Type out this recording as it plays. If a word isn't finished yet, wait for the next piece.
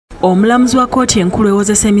Omulamuzi wa kkooti enkulu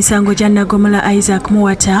ewozesa emisango gya Nnagomola Isaac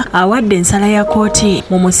Muwata awadde ensala ya kkooti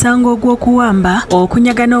mu musango gw'okuwamba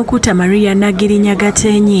okunyaga n'okutta Maria Naggirinya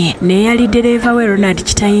n'eyali Ddereevawe Ronald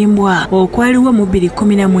Kitayimbwa okwaliwo mu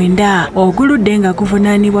 2019 oguludde nga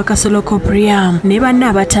guvunaanibwa Kasolo Coporiyamu ne banne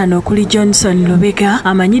abataano okuli Johson Lubega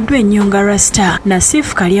amanyiddwa ennyo nga Rasta,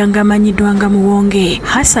 Nasif Kalyanga amanyiddwa nga Muwonge,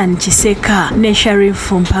 Hassan Kiseka ne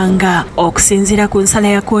Sharif Mpanga. Okusinziira ku nsala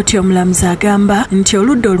ya kkooti, omulamuzi agamba nti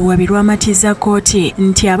oludda oluwabi lwamatiza kkooti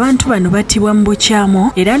nti abantu bano battibwa mu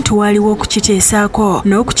bukyamu era nti waaliwo okukiteesaako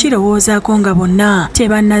n'okukirowoozaako nga bonna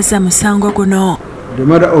tebannaza musango guno. The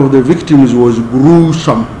murder of the victims was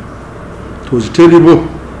gruesome. It was terrible,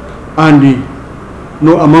 and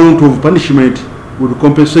no amount of punishment would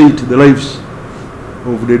compensate the lives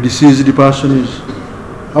of the deceased persons.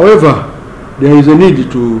 However, there is a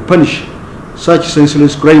need to punish such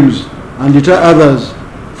senseless crimes and deter others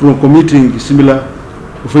from committing similar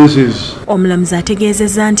offenses. Omulamuzi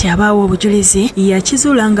ategeezezza nti abaawo obujulizi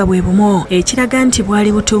yakizuula nga bwe bumu ekiraga nti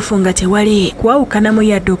bwali butuufu nga tewali kwawukanamu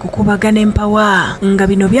yadde okukubagana empawa nga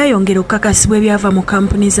bino byayongera okukakasibwa ebyava mu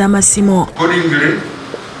kampuni z'amasimu. Accordingly,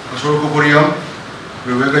 Kasolo Coporiyamu,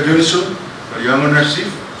 Lubega Johson,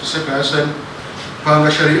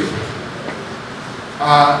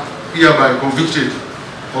 are hereby convicted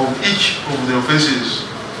of each of the offenses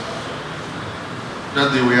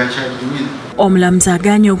that they were charged with. Omulamuzi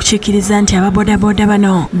agaanye okukiikiriza nti ababodaboda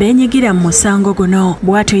bano beenyigira mu musango guno.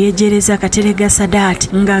 Bw'atyo yejjereza Kateregga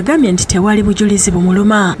Sadat ng'agambye nti tewali bujulizi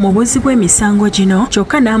bumuluma mu buzzi bw'emisango gino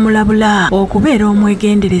kyokka n'amulabula okubeera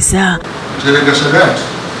omwegendereza. Kateregga Sadat,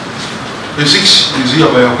 the 6 is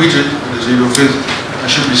hereby acquitted of the said offense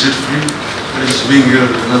and should be set free and is being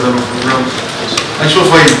held in another program. I shall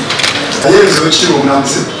find. Ayemezo ekiri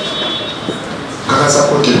omulamuzi kakasa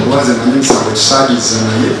kkooti obuwaze manyi emisango kisaagiza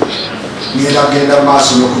naye n'eragenda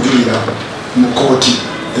maaso n'okujulira mu kkooti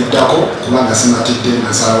eddako kubanga sinatidde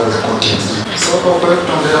nasalawo ya kkooti enziri. Sooka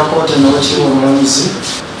okwetondera kkooti n'owekiri omulamuzi,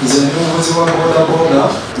 nze ndi muvuzi wa bodaboda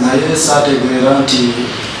naye saategeera nti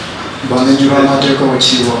bamenyerwa amateeka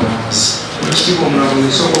wekiri omulamuzi. Wekiri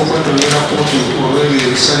omulamuzi sooka okwetondera kkooti olw'ebyo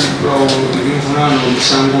ebisaliddwawo ebinvunaana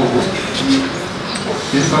omusango ogwo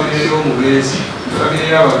n'effamire y'omugenzi, effamire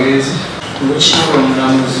y'abagenzi. Wekiri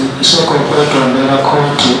omulamuzi sooka okwetondera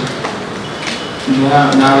kkooti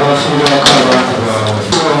n'abafuulwako abantu baabwe.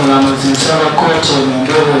 Omulamuzi nsaba kkooti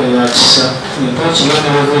embeera ya kisa empa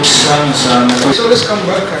ekibonerezo ekisaamusaamu.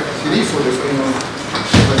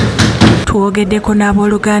 Twogeddeko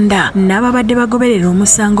n'abooluganda n'ababadde bagoberera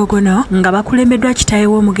omusango guno nga bakulembeddwa kitaawe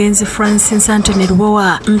w'omugenzi Francis Anthony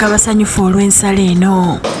Lubowa nga basanyufu olw'ensala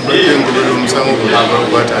eno.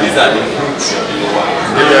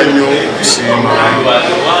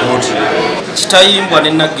 Kitayimbwa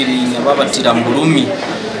ne Naggirinya babattira mu bulumi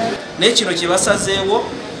naye kino kye basazeewo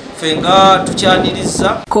ffe nga tukyaniriza.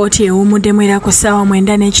 Kkooti ewumuddemu era ku ssaawa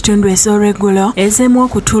 9:30 ez'olweggulo ezeemu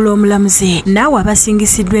okutuula omulamuzi naawe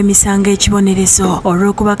abasingisiddwa emisango ekibonerezo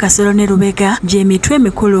olw'okuba Kasolo ne Lubega gy'emitwe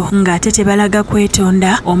emikulu ng'ate tebalaga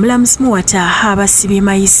kwetonda. Omulamuzi Muwata abasibye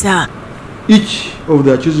MAYISA. Each of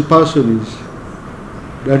the accused persons,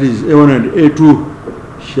 that is A1 and A2,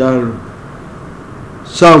 shall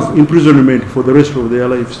serve imprisonment for the rest of their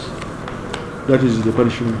lives. That is the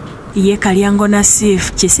punishment. Ye Kalyango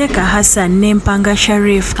Nasif, Kiseka Hassan ne Mpanga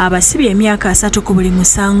Sharif abasibye emyaka 3 ku buli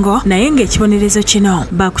musango naye ng'ekibonerezo kino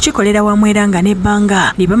bakukikolera wamu era nga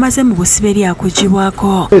n'ebbanga lye bamaze mu busibe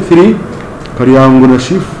lyakugibwako. A3 Kalyango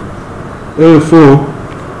Nasif, A4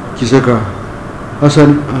 Kiseka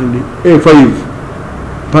Hassan, and A5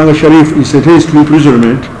 Mpanga Sharif is sentenced to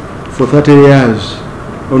imprisonment for 30 years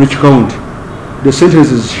on each count. The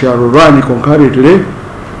sentences shall run concurrently,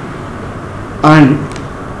 and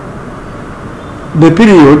the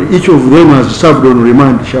period each of them has served on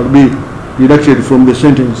remand shall be deducted from the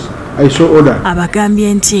sentence. I so order.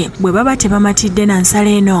 Abagambye nti bwe baba tebamatidde na nsala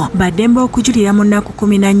eno baddembe okujulira mu nnaku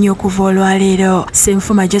 14 okuva olwaleero.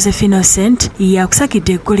 Senfuma Josephine Innocent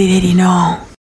yakusakidde eggulire lino.